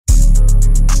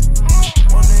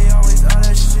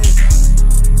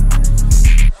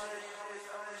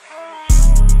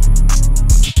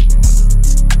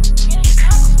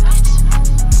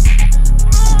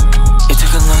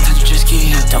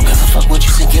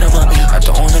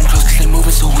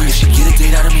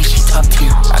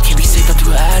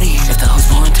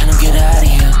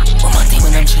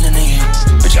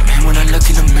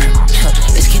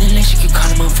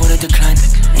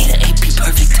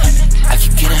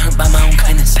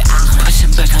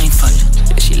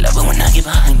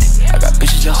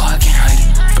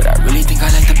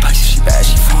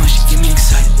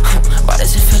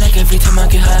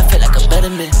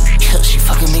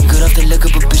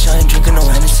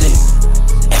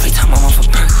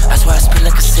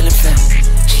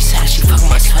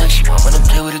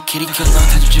kidding, killing on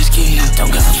time to just get here.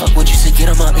 Don't give a fuck what you say, get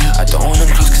 'em up here. I don't want them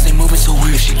close cause they moving so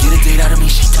weird. If she get a date out of me,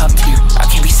 she top tier.